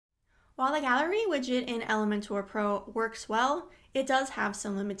While the gallery widget in Elementor Pro works well, it does have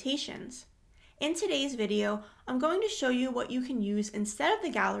some limitations. In today's video, I'm going to show you what you can use instead of the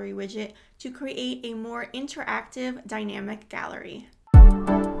gallery widget to create a more interactive dynamic gallery.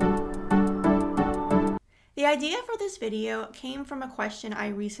 The idea for this video came from a question I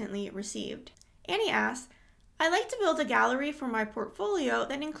recently received. Annie asked, "I'd like to build a gallery for my portfolio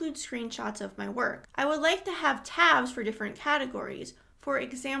that includes screenshots of my work. I would like to have tabs for different categories, for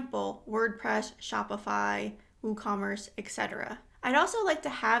example, WordPress, Shopify, WooCommerce, etc. I'd also like to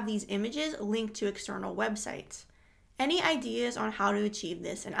have these images linked to external websites. Any ideas on how to achieve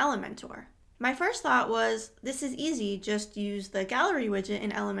this in Elementor?" My first thought was, this is easy, just use the gallery widget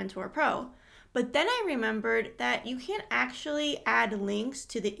in Elementor Pro. But then I remembered that you can't actually add links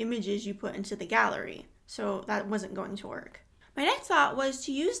to the images you put into the gallery, so that wasn't going to work. My next thought was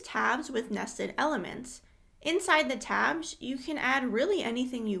to use tabs with nested elements. Inside the tabs, you can add really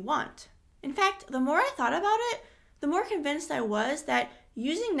anything you want. In fact, the more I thought about it, the more convinced I was that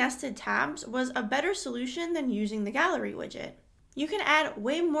using nested tabs was a better solution than using the gallery widget. You can add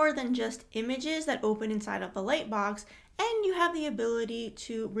way more than just images that open inside of a lightbox, and you have the ability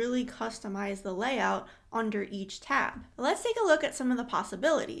to really customize the layout under each tab. Let's take a look at some of the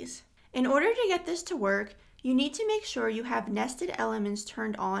possibilities. In order to get this to work, you need to make sure you have nested elements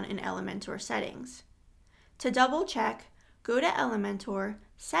turned on in Elementor settings. To double check, go to Elementor,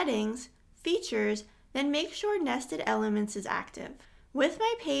 Settings, Features, then make sure nested elements is active. With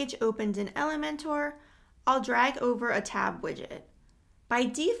my page opened in Elementor, I'll drag over a tab widget. By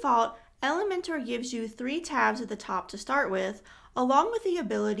default, Elementor gives you 3 tabs at the top to start with, along with the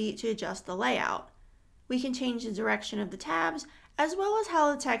ability to adjust the layout. We can change the direction of the tabs, as well as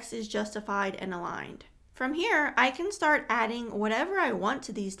how the text is justified and aligned. From here, I can start adding whatever I want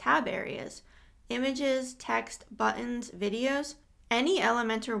to these tab areas. Images, text, buttons, videos, any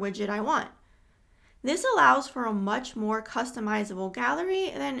Elementor widget I want. This allows for a much more customizable gallery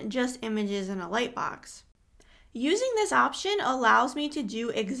than just images in a lightbox. Using this option allows me to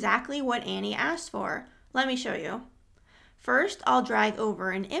do exactly what Annie asked for. Let me show you. First, I'll drag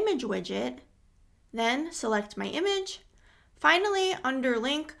over an image widget, then select my image. Finally, under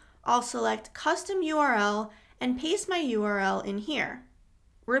link, I'll select custom URL and paste my URL in here.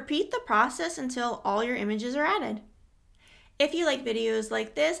 Repeat the process until all your images are added. If you like videos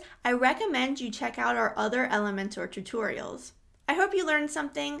like this, I recommend you check out our other Elementor tutorials. I hope you learned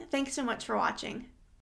something. Thanks so much for watching.